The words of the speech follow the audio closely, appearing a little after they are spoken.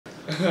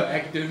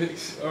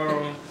academics.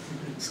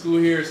 School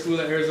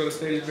at Arizona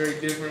State is very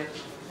different,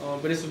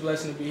 but it's a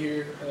blessing to be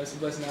here. It's a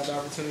blessing to have the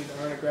opportunity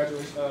to earn a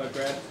graduate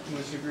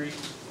degree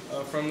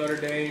from Notre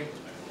Dame.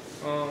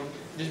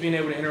 Just being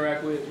able to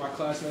interact with my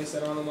classmates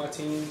that aren't on my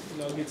team,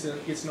 get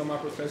to know my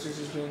professors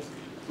has been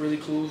really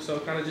cool. So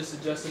kind of just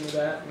adjusting to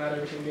that. Not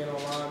everything being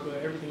online,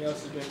 but everything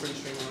else has been pretty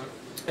streamlined.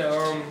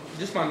 Yeah,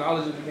 just my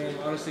knowledge of the game,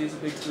 honestly, is a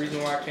big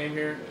reason why I came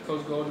here.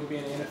 Coach Golden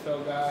being an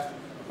NFL guy,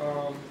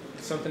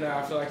 something that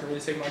I feel like can really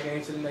take my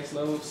game to the next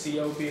level.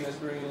 CO being as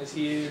brilliant as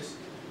he is.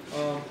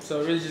 So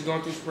really just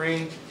going through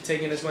spring,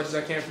 taking as much as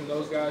I can from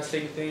those guys,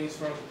 taking things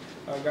from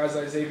guys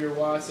like Xavier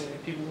Watts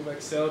and people who've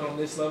excelled on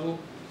this level,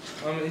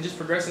 and just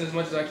progressing as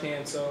much as I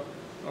can. So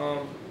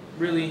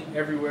really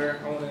everywhere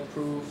I want to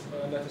improve,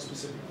 nothing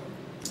specific.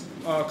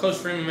 Coach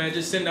Freeman, man,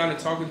 just sitting down and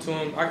talking to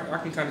him, I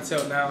can kind of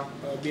tell now,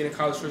 being in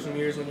college for some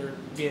years when you're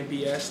being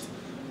BS'd,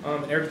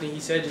 and everything he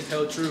said just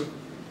held true.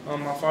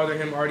 My father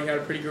and him already had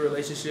a pretty good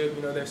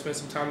relationship. They've spent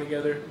some time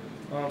together.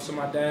 So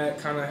my dad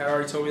kind of had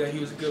already told me that he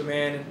was a good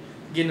man, and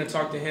getting to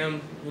talk to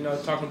him,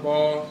 talking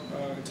ball,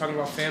 talking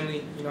about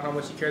family, how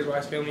much he cares about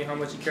his family, how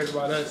much he cares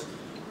about us.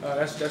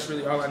 That's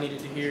really all I needed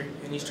to hear.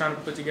 And he's trying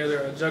to put together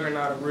a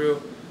juggernaut, a real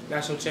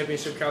national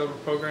championship caliber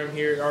program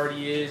here. It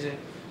already is, and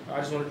I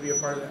just wanted to be a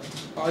part of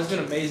that. It's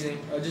been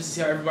amazing just to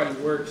see how everybody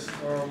works.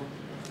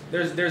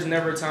 There's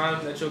never a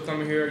time that you'll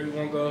come in here, you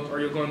won't go, or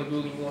you'll go in the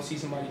booth and you won't see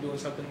somebody doing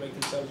something to make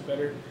themselves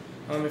better.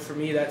 And for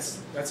me,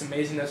 that's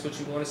amazing. That's what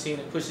you want to see,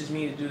 and it pushes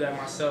me to do that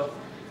myself.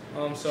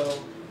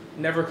 So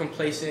never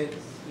complacent.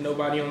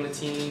 Nobody on the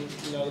team.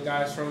 The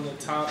guys from the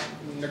top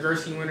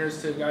Nagurski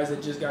winners to guys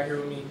that just got here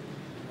with me.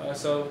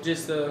 So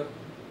just the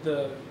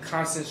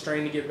constant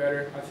strain to get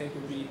better, I think,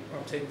 would be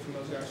taken from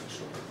those guys for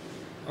sure.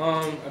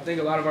 I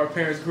think a lot of our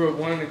parents grew up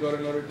wanting to go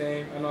to Notre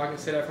Dame. I know I can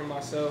say that for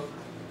myself.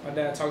 My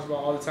dad talks about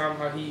all the time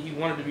how he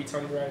wanted to be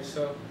Tony Rice.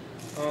 So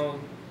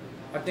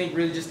I think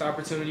really just the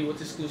opportunity, what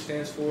this school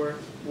stands for,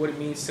 what it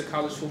means to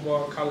college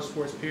football, college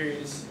sports, period,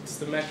 it's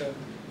the mecca.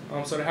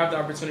 So to have the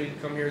opportunity to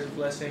come here is a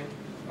blessing.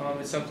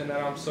 It's something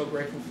that I'm so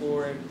grateful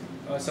for,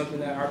 and something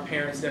that our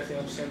parents definitely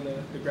understand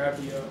the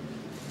gravity of.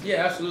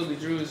 Yeah, absolutely.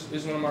 Drew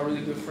is one of my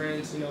really good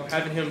friends.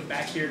 Having him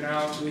back here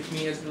now with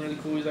me has been really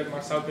cool. He's like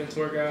my South Bend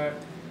tour guide.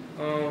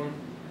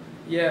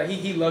 Yeah,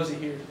 he loves it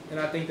here, and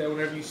I think that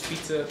whenever you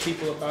speak to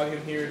people about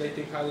him here, they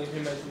think highly of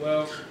him as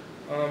well.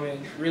 And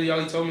really all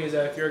he told me is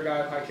that if you're a guy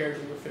of high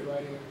character, you'll fit right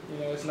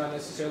in. It's not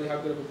necessarily how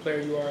good of a player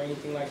you are or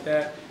anything like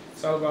that.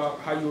 It's all about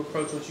how you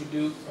approach what you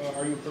do.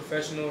 Are you a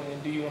professional,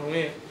 and do you want to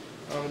win?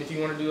 And if you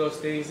want to do those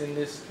things, then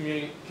this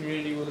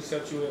community will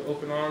accept you with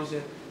open arms,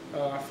 and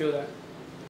I feel that.